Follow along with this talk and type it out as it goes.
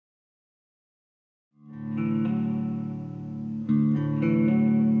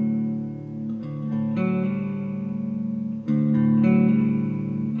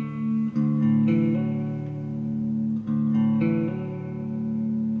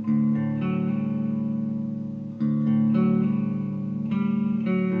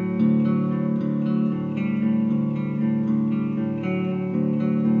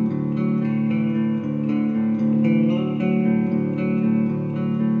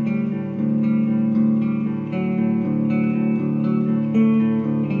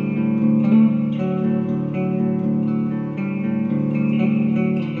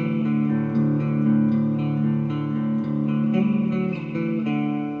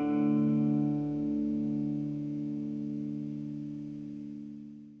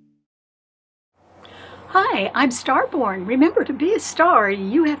Hi, I'm Starborn. Remember, to be a star,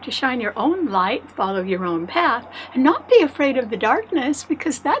 you have to shine your own light, follow your own path, and not be afraid of the darkness,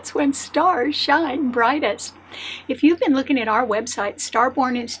 because that's when stars shine brightest. If you've been looking at our website,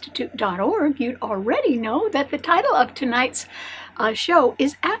 starborninstitute.org, you'd already know that the title of tonight's show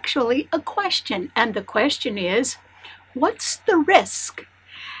is actually a question. And the question is, what's the risk?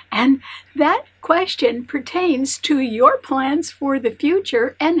 And that question pertains to your plans for the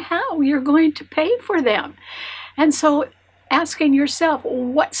future and how you're going to pay for them. And so asking yourself,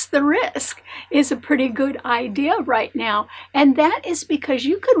 what's the risk, is a pretty good idea right now. And that is because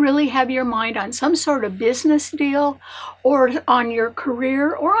you could really have your mind on some sort of business deal, or on your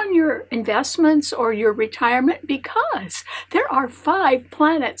career, or on your investments, or your retirement, because there are 5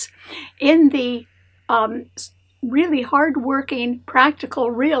 planets in the really hard-working, practical,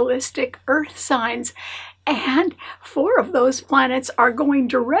 realistic earth signs, and 4 of those planets are going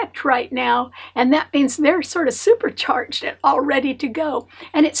direct right now, and that means they're sort of supercharged and all ready to go.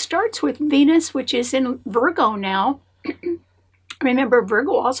 And it starts with Venus, which is in Virgo now. Remember,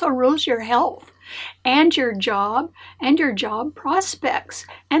 Virgo also rules your health and your job prospects,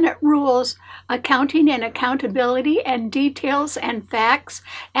 and it rules accounting and accountability and details and facts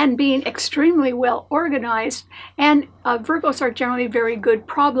and being extremely well organized. And Virgos are generally very good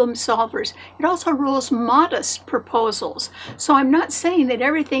problem solvers. It also rules modest proposals. So I'm not saying that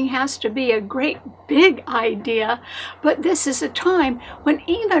everything has to be a great big idea, but this is a time when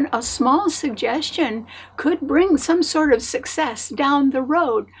even a small suggestion could bring some sort of success down the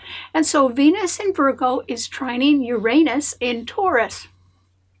road. And so Venus in Virgo is trining Uranus in Taurus.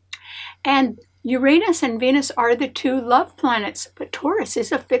 And Uranus and Venus are the 2 love planets, but Taurus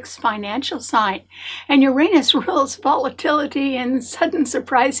is a fixed financial sign, and Uranus rules volatility and sudden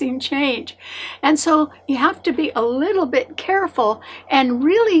surprising change. And so you have to be a little bit careful and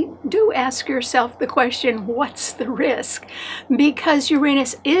really do ask yourself the question, what's the risk? Because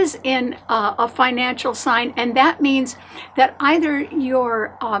Uranus is in a financial sign, and that means that either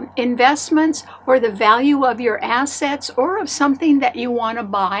your investments or the value of your assets or of something that you want to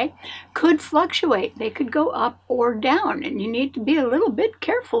buy could fluctuate. They could go up or down, and you need to be a little bit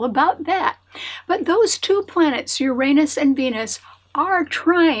careful about that. But those 2 planets, Uranus and Venus, are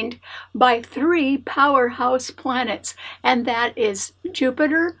trined by 3 powerhouse planets, and that is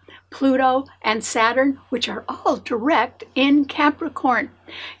Jupiter, Pluto, and Saturn, which are all direct in Capricorn.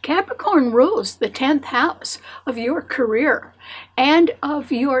 Capricorn rules the 10th house of your career and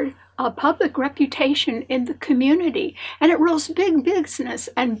of your public reputation in the community, and it rules big business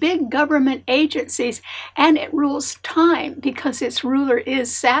and big government agencies, and it rules time because its ruler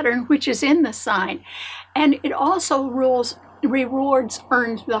is Saturn, which is in the sign, and it also rules rewards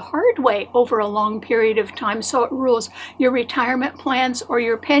earned the hard way over a long period of time. So it rules your retirement plans or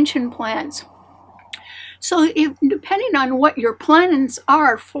your pension plans. So depending on what your plans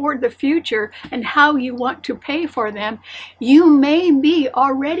are for the future and how you want to pay for them, you may be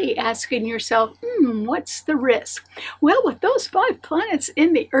already asking yourself, what's the risk? Well, with those 5 planets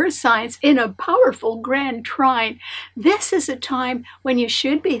in the earth signs in a powerful grand trine, this is a time when you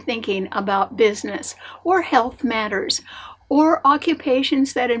should be thinking about business or health matters, or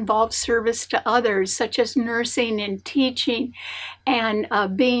occupations that involve service to others, such as nursing and teaching, and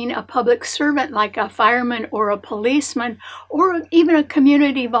being a public servant like a fireman or a policeman, or even a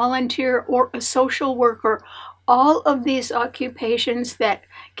community volunteer or a social worker. All of these occupations that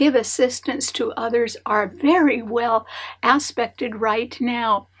give assistance to others are very well aspected right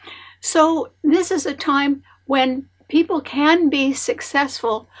now. So this is a time when people can be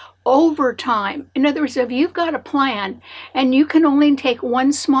successful over time. In other words, if you've got a plan and you can only take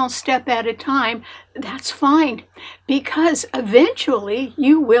one small step at a time, that's fine, because eventually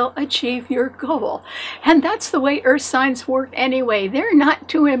you will achieve your goal. And that's the way earth signs work anyway. They're not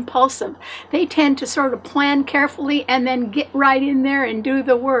too impulsive. They tend to sort of plan carefully and then get right in there and do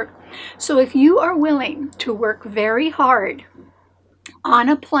the work. So if you are willing to work very hard on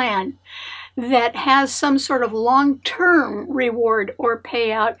a plan that has some sort of long-term reward or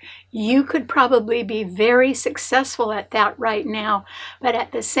payout, you could probably be very successful at that right now. But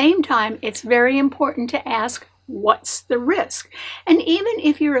at the same time, it's very important to ask, what's the risk? And even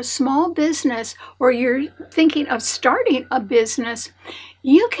if you're a small business or you're thinking of starting a business,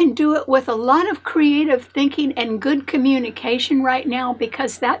 You can do it with a lot of creative thinking and good communication right now,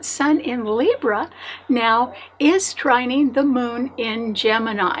 because that sun in Libra now is trining the moon in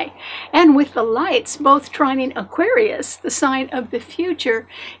Gemini. And with the lights both trining Aquarius, the sign of the future,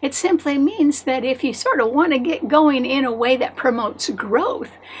 it simply means that if you sort of want to get going in a way that promotes growth,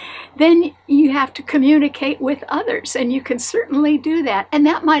 then you have to communicate with others, and you can certainly do that. And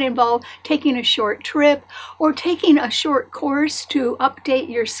that might involve taking a short trip or taking a short course to update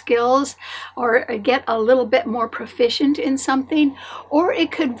your skills or get a little bit more proficient in something, or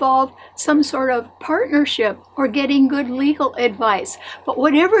it could involve some sort of partnership or getting good legal advice. But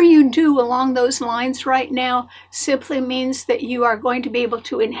whatever you do along those lines right now simply means that you are going to be able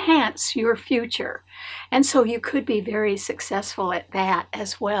to enhance your future. And so you could be very successful at that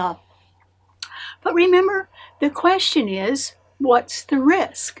as well. But remember, the question is, what's the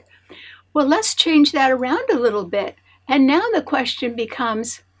risk? Well, let's change that around a little bit. And now the question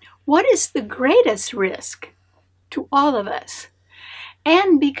becomes, what is the greatest risk to all of us?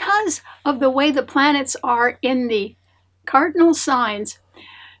 And because of the way the planets are in the cardinal signs,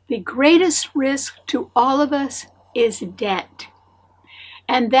 the greatest risk to all of us is debt.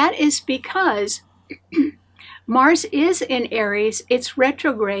 And that is because Mars is in Aries, it's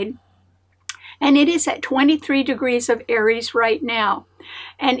retrograde, and it is at 23 degrees of Aries right now.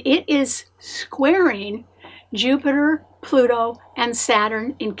 And it is squaring Jupiter, Pluto, and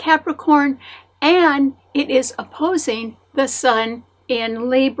Saturn in Capricorn, and it is opposing the Sun in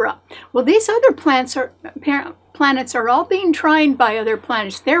Libra. Well, these other planets are all being trined by other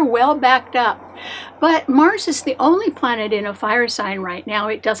planets. They're well backed up. But Mars is the only planet in a fire sign right now.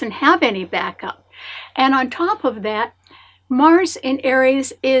 It doesn't have any backup. And on top of that, Mars in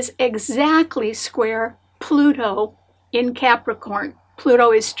Aries is exactly square Pluto in Capricorn.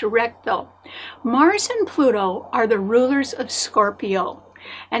 Pluto is direct though. Mars and Pluto are the rulers of Scorpio.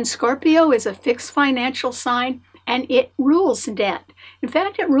 And Scorpio is a fixed financial sign, and it rules debt. In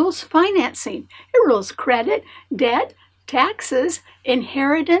fact, it rules financing. It rules credit, debt, taxes,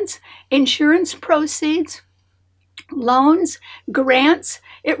 inheritance, insurance proceeds, loans, grants.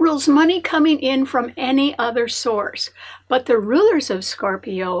 It rules money coming in from any other source. But the rulers of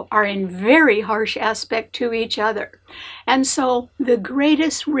Scorpio are in very harsh aspect to each other. And so the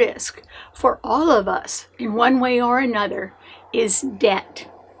greatest risk for all of us in one way or another is debt.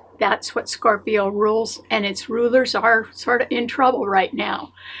 That's what Scorpio rules, and its rulers are sort of in trouble right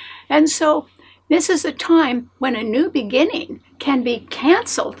now. And so this is a time when a new beginning can be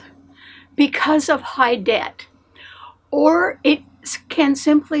canceled because of high debt. Or it can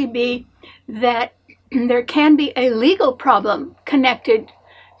simply be that there can be a legal problem connected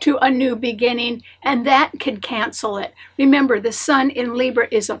to a new beginning, and that could cancel it. Remember, the Sun in Libra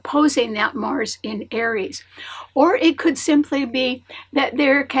is opposing that Mars in Aries. Or it could simply be that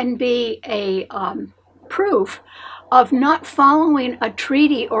there can be a proof of not following a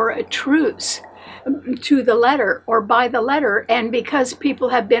treaty or a truce to the letter or by the letter, and because people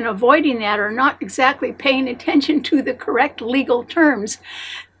have been avoiding that or not exactly paying attention to the correct legal terms,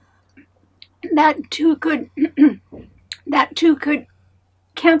 that too could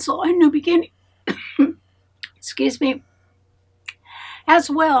cancel a new beginning. Excuse me, as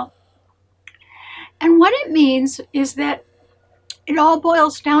well. And what it means is that it all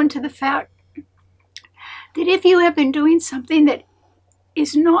boils down to the fact that if you have been doing something that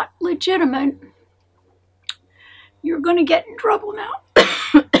is not legitimate, you're going to get in trouble now.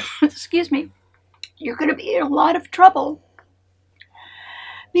 Excuse me. You're going to be in a lot of trouble,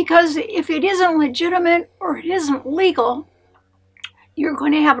 because if it isn't legitimate or it isn't legal, you're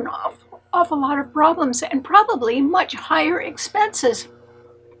going to have an awful lot of problems and probably much higher expenses.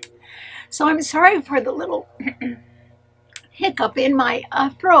 So I'm sorry for the little hiccup in my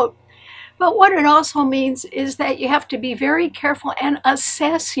throat. But what it also means is that you have to be very careful and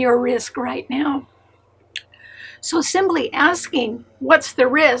assess your risk right now. So simply asking, what's the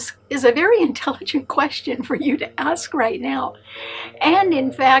risk, is a very intelligent question for you to ask right now. And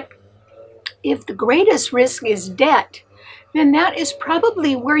in fact, if the greatest risk is debt, then that is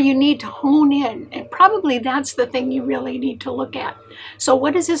probably where you need to hone in. And probably that's the thing you really need to look at. So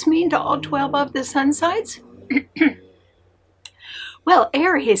what does this mean to all 12 of the sun signs? Well,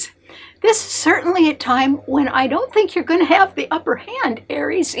 Aries, this is certainly a time when I don't think you're going to have the upper hand,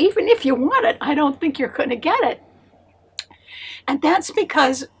 Aries. Even if you want it, I don't think you're going to get it. And that's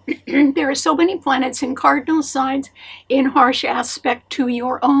because there are so many planets in cardinal signs in harsh aspect to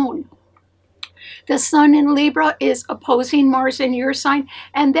your own. The Sun in Libra is opposing Mars in your sign,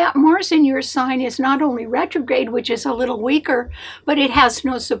 and that Mars in your sign is not only retrograde, which is a little weaker, but it has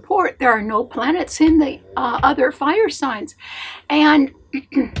no support. There are no planets in the other fire signs. And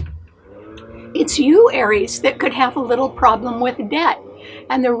It's you, Aries, that could have a little problem with debt.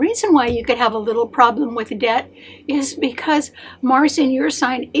 And the reason why you could have a little problem with debt is because Mars in your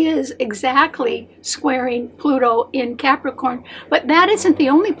sign is exactly squaring Pluto in Capricorn. But that isn't the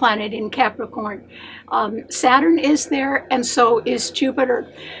only planet in Capricorn. Saturn is there, and so is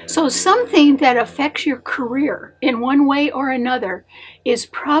Jupiter. So something that affects your career in one way or another is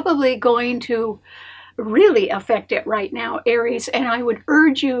probably going to really affect it right now, Aries, and I would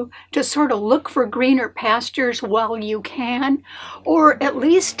urge you to sort of look for greener pastures while you can, or at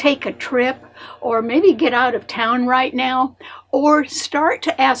least take a trip, or maybe get out of town right now, or start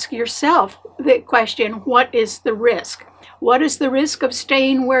to ask yourself the question, what is the risk? What is the risk of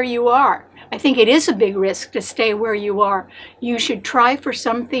staying where you are? I think it is a big risk to stay where you are. You should try for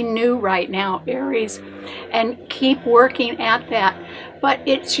something new right now, Aries, and keep working at that. But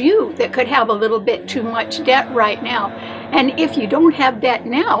it's you that could have a little bit too much debt right now. And if you don't have debt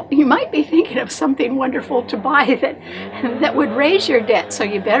now, you might be thinking of something wonderful to buy that would raise your debt. So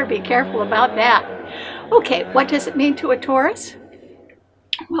you better be careful about that. Okay, what does it mean to a Taurus?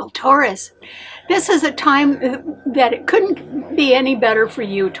 Well, Taurus, this is a time that it couldn't be any better for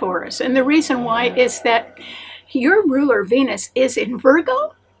you, Taurus. And the reason why is that your ruler, Venus, is in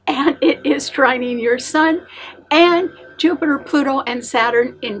Virgo, and it is trining your sun, and Jupiter, Pluto, and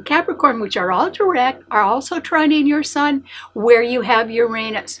Saturn in Capricorn, which are all direct, are also trining your sun where you have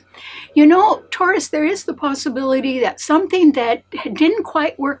Uranus. You know, Taurus, there is the possibility that something that didn't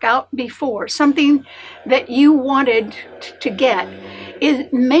quite work out before, something that you wanted to get,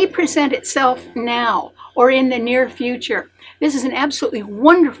 it may present itself now or in the near future. This is an absolutely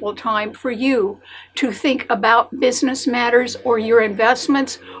wonderful time for you to think about business matters or your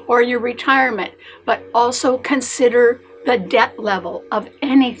investments or your retirement, but also consider the debt level of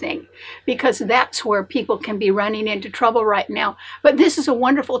anything, because that's where people can be running into trouble right now. But this is a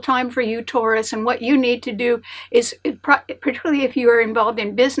wonderful time for you, Taurus, and what you need to do is, particularly if you are involved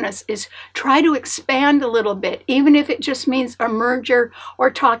in business, is try to expand a little bit, even if it just means a merger or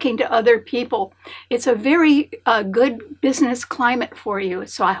talking to other people. It's a very good business climate for you,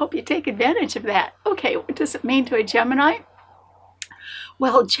 so I hope you take advantage of that. Okay, what does it mean to a Gemini?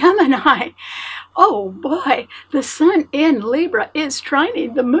 Well, Gemini, oh boy, the sun in Libra is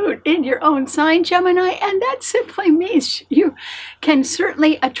trining the moon in your own sign, Gemini, and that simply means you can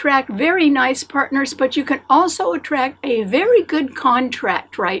certainly attract very nice partners, but you can also attract a very good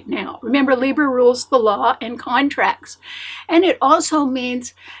contract right now. Remember, Libra rules the law and contracts. And it also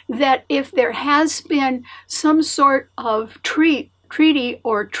means that if there has been some sort of treaty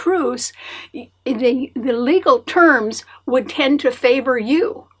or truce, the legal terms would tend to favor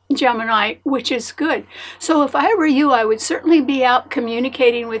you, Gemini, which is good. So if I were you, I would certainly be out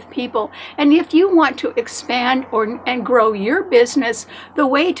communicating with people. And if you want to expand and grow your business, the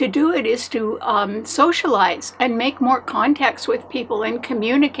way to do it is to socialize and make more contacts with people and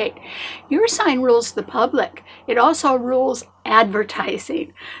communicate. Your sign rules the public. It also rules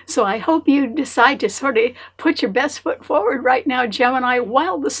advertising. So I hope you decide to sort of put your best foot forward right now, Gemini,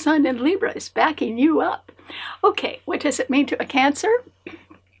 while the sun in Libra is backing you up. Okay, what does it mean to a Cancer?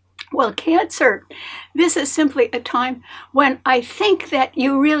 Well, Cancer, this is simply a time when I think that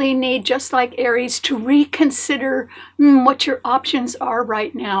you really need, just like Aries, to reconsider what your options are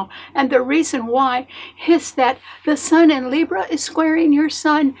right now. And the reason why is that the sun in Libra is squaring your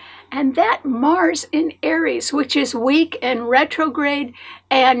sun, and that Mars in Aries, which is weak and retrograde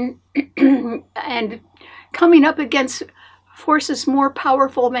and and coming up against forces more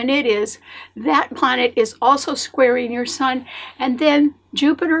powerful than it is, that planet is also squaring your sun. And then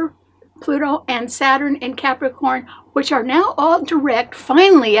Jupiter, Pluto, and Saturn in Capricorn, which are now all direct,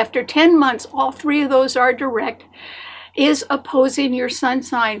 finally after 10 months, all three of those are direct, is opposing your sun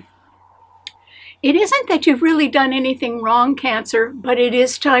sign. It isn't that you've really done anything wrong, Cancer, but it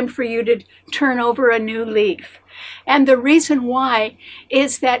is time for you to turn over a new leaf. And the reason why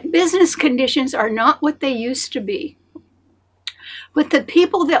is that business conditions are not what they used to be. But the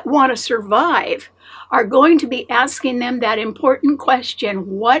people that want to survive are going to be asking them that important question,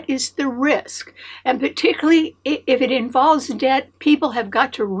 what is the risk? And particularly if it involves debt, people have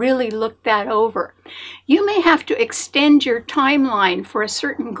got to really look that over. You may have to extend your timeline for a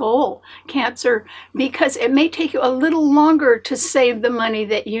certain goal, Cancer, because it may take you a little longer to save the money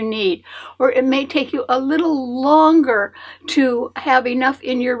that you need, or it may take you a little longer to have enough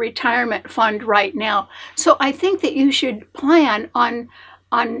in your retirement fund right now. So I think that you should plan on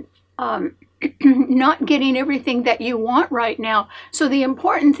not getting everything that you want right now. So the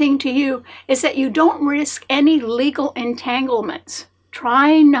important thing to you is that you don't risk any legal entanglements.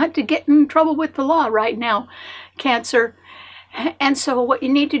 Try not to get in trouble with the law right now, Cancer. And so what you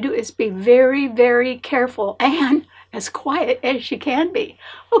need to do is be very, very careful and as quiet as you can be.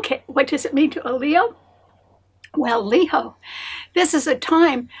 Okay, what does it mean to a Leo? Well, Leo, this is a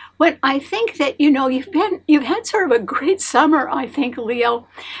time when I think that, you've had sort of a great summer, I think, Leo.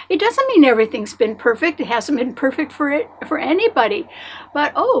 It doesn't mean everything's been perfect. It hasn't been perfect for anybody.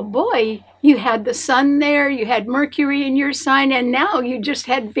 But oh boy, you had the sun there, you had Mercury in your sign, and now you just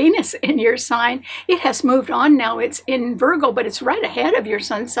had Venus in your sign. It has moved on now. It's in Virgo, but it's right ahead of your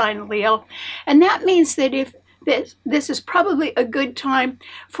sun sign, Leo. And that means that if this is probably a good time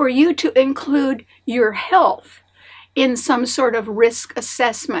for you to include your health in some sort of risk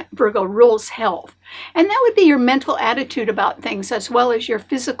assessment. Virgo rules health. And that would be your mental attitude about things as well as your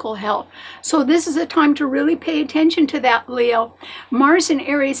physical health. So this is a time to really pay attention to that, Leo. Mars in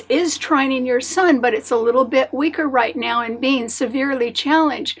Aries is trining your sun, but it's a little bit weaker right now and being severely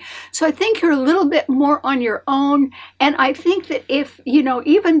challenged. So I think you're a little bit more on your own. And I think that if,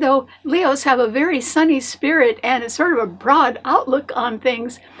 even though Leos have a very sunny spirit and a sort of a broad outlook on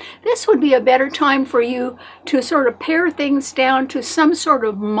things, this would be a better time for you to sort of pare things down to some sort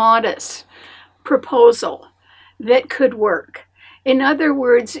of modest proposal that could work. In other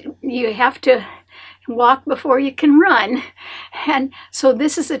words, you have to walk before you can run. And so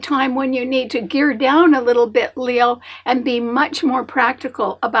this is a time when you need to gear down a little bit, Leo, and be much more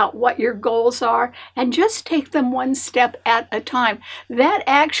practical about what your goals are and just take them one step at a time. That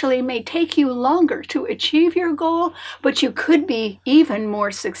actually may take you longer to achieve your goal, but you could be even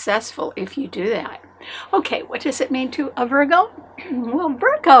more successful if you do that. Okay, what does it mean to a Virgo? Well,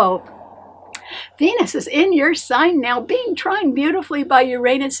 Virgo, Venus is in your sign now, being trined beautifully by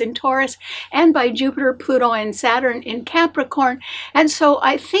Uranus in Taurus and by Jupiter, Pluto, and Saturn in Capricorn. And so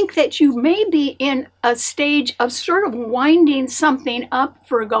I think that you may be in a stage of sort of winding something up,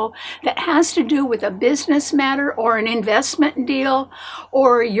 Virgo, that has to do with a business matter or an investment deal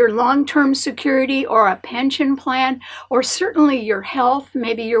or your long-term security or a pension plan or certainly your health.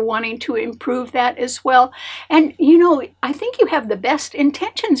 Maybe you're wanting to improve that as well. And, I think you have the best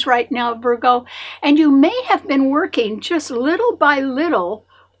intentions right now, Virgo, and you may have been working just little by little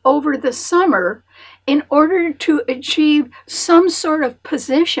over the summer in order to achieve some sort of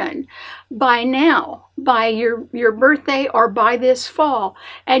position by now, by your birthday or by this fall.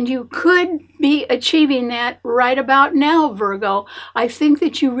 And you could be achieving that right about now, Virgo. I think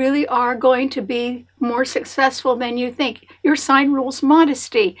that you really are going to be more successful than you think. Your sign rules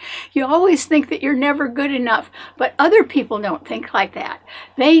modesty. You always think that you're never good enough, but other people don't think like that.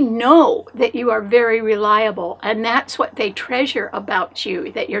 They know that you are very reliable, and that's what they treasure about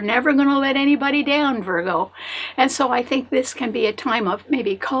you, that you're never going to let anybody down, Virgo. And so I think this can be a time of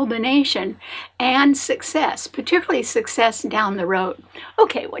maybe culmination and success, particularly success down the road.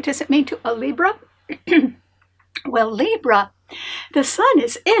 Okay, what does it mean to a Libra? Well, Libra, the sun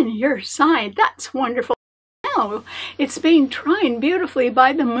is in your sign. That's wonderful. Now it's being trined beautifully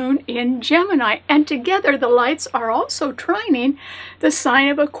by the moon in Gemini, and together the lights are also trining the sign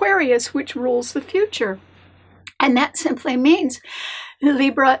of Aquarius, which rules the future. And that simply means,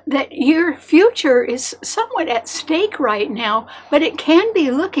 Libra, that your future is somewhat at stake right now, but it can be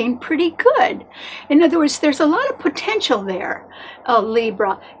looking pretty good. In other words, there's a lot of potential there,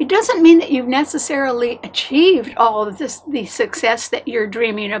 Libra. It doesn't mean that you've necessarily achieved all of the success that you're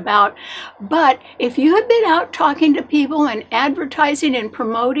dreaming about, but if you have been out talking to people and advertising and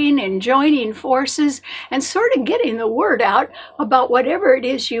promoting and joining forces and sort of getting the word out about whatever it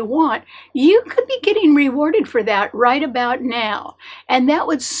is you want, you could be getting rewarded for that right about now. And that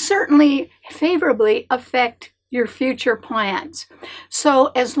would certainly favorably affect your future plans. So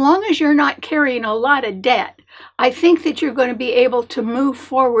as long as you're not carrying a lot of debt, I think that you're going to be able to move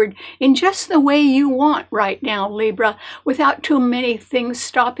forward in just the way you want right now, Libra, without too many things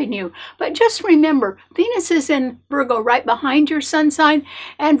stopping you. But just remember, Venus is in Virgo right behind your sun sign,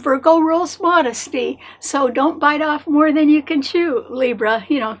 and Virgo rules modesty. So don't bite off more than you can chew, Libra.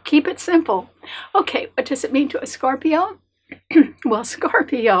 Keep it simple. Okay, what does it mean to a Scorpio? Well,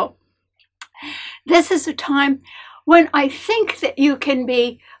 Scorpio, this is a time when I think that you can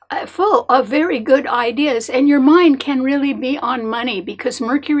be full of very good ideas, and your mind can really be on money because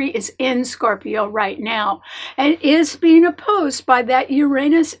Mercury is in Scorpio right now and is being opposed by that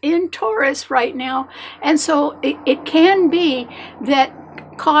Uranus in Taurus right now. And so it can be that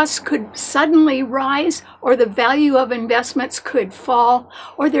costs could suddenly rise, or the value of investments could fall,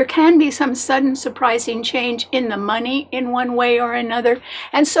 or there can be some sudden surprising change in the money in one way or another.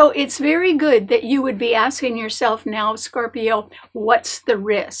 And so it's very good that you would be asking yourself now, Scorpio, what's the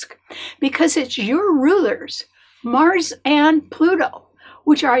risk? Because it's your rulers, Mars and Pluto,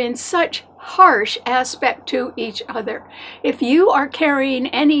 which are in such harsh aspect to each other. If you are carrying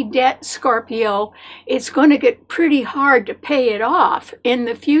any debt, Scorpio, it's going to get pretty hard to pay it off in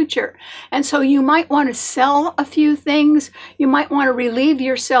the future. And so you might want to sell a few things. You might want to relieve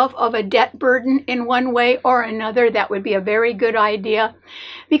yourself of a debt burden in one way or another. That would be a very good idea,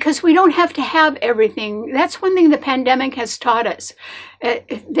 because we don't have to have everything. That's one thing the pandemic has taught us.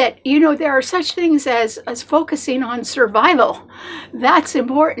 That, you know, there are such things as focusing on survival. That's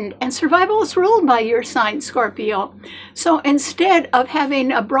important. And survival is ruled by your sign, Scorpio. So instead of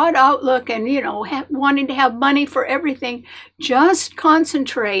having a broad outlook and, you know, wanting to have money for everything, just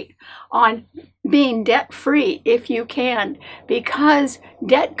concentrate on being debt-free if you can, because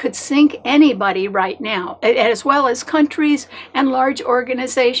debt could sink anybody right now, as well as countries and large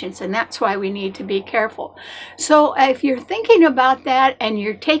organizations, and that's why we need to be careful. So if you're thinking about that and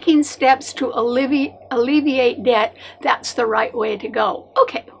you're taking steps to alleviate debt, that's the right way to go.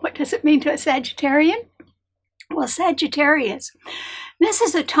 Okay, what does it mean to a Sagittarian? Well, Sagittarius, this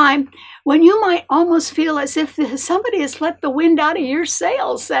is a time when you might almost feel as if somebody has let the wind out of your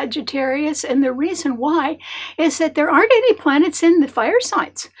sails, Sagittarius. And the reason why is that there aren't any planets in the fire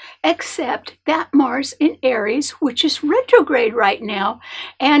signs, except that Mars in Aries, which is retrograde right now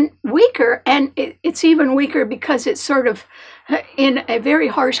and weaker. And it's even weaker because it's sort of in a very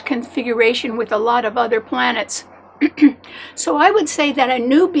harsh configuration with a lot of other planets. So I would say that a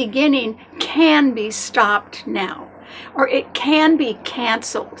new beginning can be stopped now, or it can be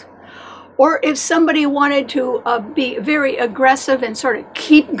canceled. Or if somebody wanted to be very aggressive and sort of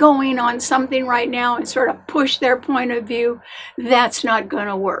keep going on something right now and sort of push their point of view, that's not going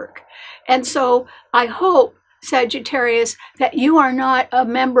to work. And so I hope, Sagittarius, that you are not a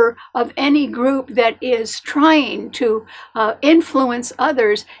member of any group that is trying to influence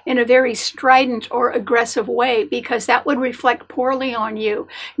others in a very strident or aggressive way, because that would reflect poorly on you.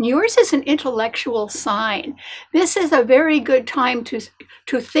 And yours is an intellectual sign. This is a very good time to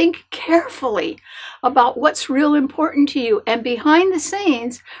think carefully about what's real important to you. And behind the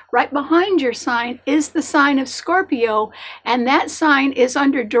scenes, right behind your sign, is the sign of Scorpio. And that sign is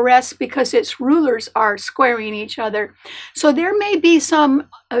under duress because its rulers are squaring each other. So there may be some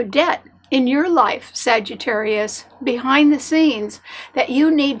debt in your life, Sagittarius, behind the scenes that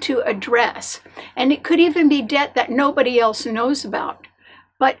you need to address. And it could even be debt that nobody else knows about.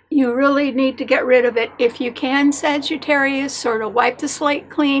 But you really need to get rid of it if you can, Sagittarius. Sort of wipe the slate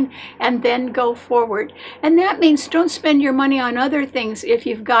clean and then go forward. And that means don't spend your money on other things if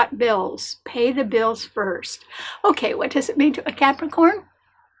you've got bills. Pay the bills first. Okay, what does it mean to a Capricorn?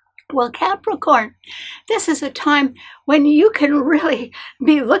 Well, Capricorn, this is a time when you can really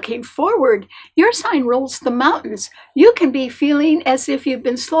be looking forward. Your sign rules the mountains. You can be feeling as if you've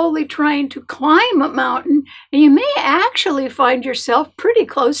been slowly trying to climb a mountain, and you may actually find yourself pretty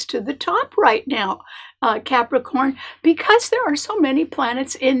close to the top right now, Capricorn, because there are so many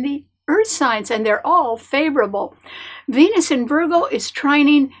planets in the earth signs, and they're all favorable. Venus in Virgo is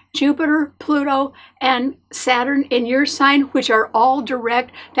trining Jupiter, Pluto, and Saturn in your sign, which are all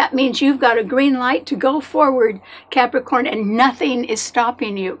direct. That means you've got a green light to go forward, Capricorn, and nothing is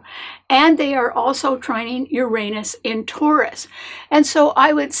stopping you. And they are also trining Uranus in Taurus. And so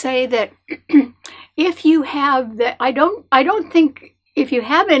I would say that if you have the, I don't think if you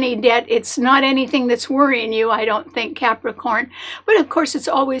have any debt, it's not anything that's worrying you, I don't think, Capricorn. But of course, it's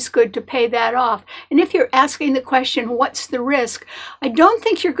always good to pay that off. And if you're asking the question, what's the risk? I don't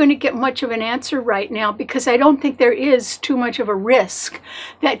think you're going to get much of an answer right now, because I don't think there is too much of a risk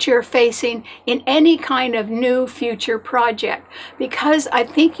that you're facing in any kind of new future project, because I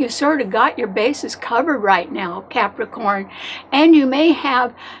think you sort of got your bases covered right now, Capricorn. And you may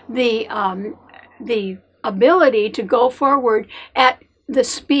have the ability to go forward at the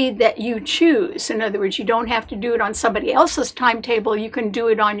speed that you choose. In other words, you don't have to do it on somebody else's timetable. You can do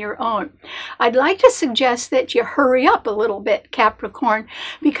it on your own. I'd like to suggest that you hurry up a little bit, Capricorn,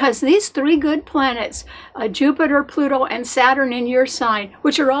 because these three good planets, Jupiter, Pluto, and Saturn in your sign,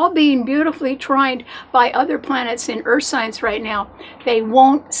 which are all being beautifully trined by other planets in earth signs right now, they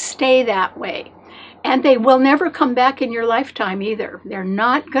won't stay that way. And they will never come back in your lifetime either. They're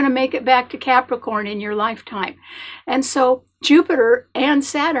not going to make it back to Capricorn in your lifetime. And so Jupiter and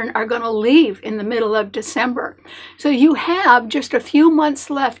Saturn are going to leave in the middle of December. So you have just a few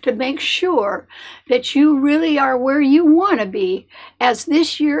months left to make sure that you really are where you want to be as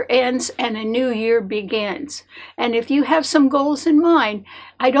this year ends and a new year begins. And if you have some goals in mind,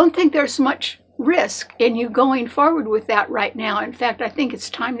 I don't think there's much risk in you going forward with that right now. In fact, I think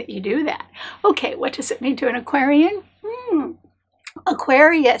it's time that you do that. Okay, what does it mean to an Aquarian? Aquarian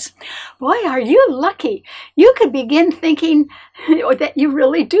Aquarius, boy, are you lucky. You could begin thinking that you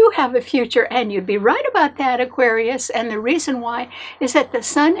really do have a future, and you'd be right about that, Aquarius. And the reason why is that the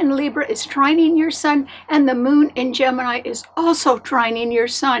sun in Libra is trining your sun, and the moon in Gemini is also trining your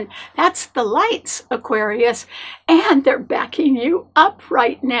sun. That's the lights, Aquarius, and they're backing you up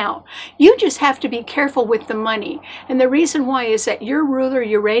right now. You just have to be careful with the money. And the reason why is that your ruler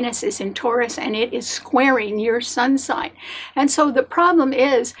Uranus is in Taurus, and it is squaring your sun sign. And so the problem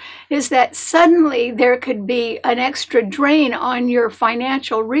is that suddenly there could be an extra drain on your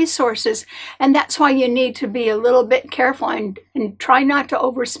financial resources, and that's why you need to be a little bit careful and try not to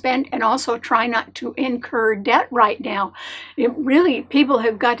overspend, and also try not to incur debt right now. Really, people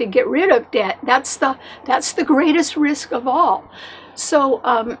have got to get rid of debt. That's the greatest risk of all. So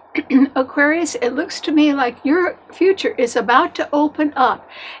Aquarius, it looks to me like your future is about to open up,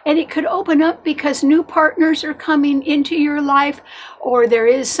 and it could open up because new partners are coming into your life, or there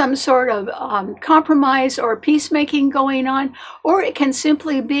is some sort of compromise or peacemaking going on, or it can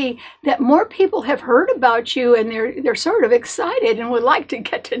simply be that more people have heard about you and they're sort of excited and would like to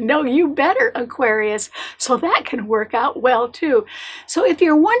get to know you better, Aquarius. So that can work out well too. So if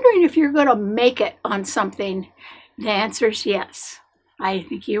you're wondering if you're going to make it on something, the answer is yes. I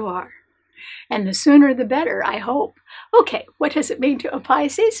think you are. And the sooner the better, I hope. Okay, what does it mean to a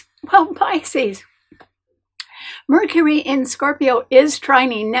Pisces? Well, Pisces, Mercury in Scorpio is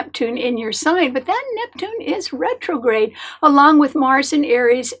trining Neptune in your sign, but that Neptune is retrograde, along with Mars in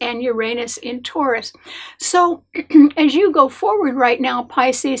Aries and Uranus in Taurus. So as you go forward right now,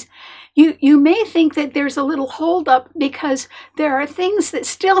 Pisces, you may think that there's a little holdup because there are things that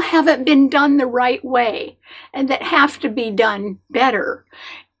still haven't been done the right way and that have to be done better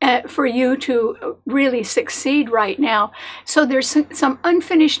for you to really succeed right now. So there's some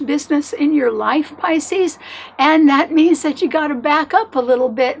unfinished business in your life, Pisces, and that means that you got to back up a little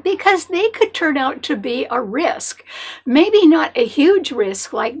bit because they could turn out to be a risk. Maybe not a huge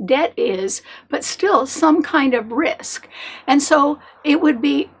risk like debt is, but still some kind of risk. And so it would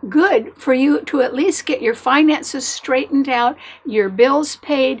be good for you to at least get your finances straightened out, your bills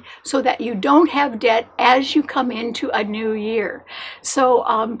paid, so that you don't have debt as you come into a new year. So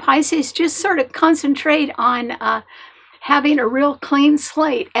Pisces, just sort of concentrate on having a real clean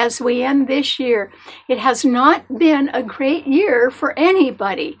slate as we end this year. It has not been a great year for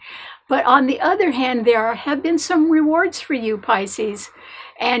anybody. But on the other hand, there have been some rewards for you, Pisces,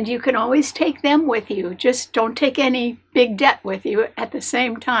 and you can always take them with you. Just don't take any big debt with you at the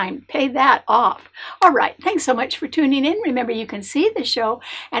same time. Pay that off. All right, thanks so much for tuning in. Remember, you can see the show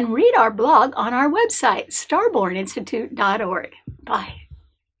and read our blog on our website, starborninstitute.org. Bye.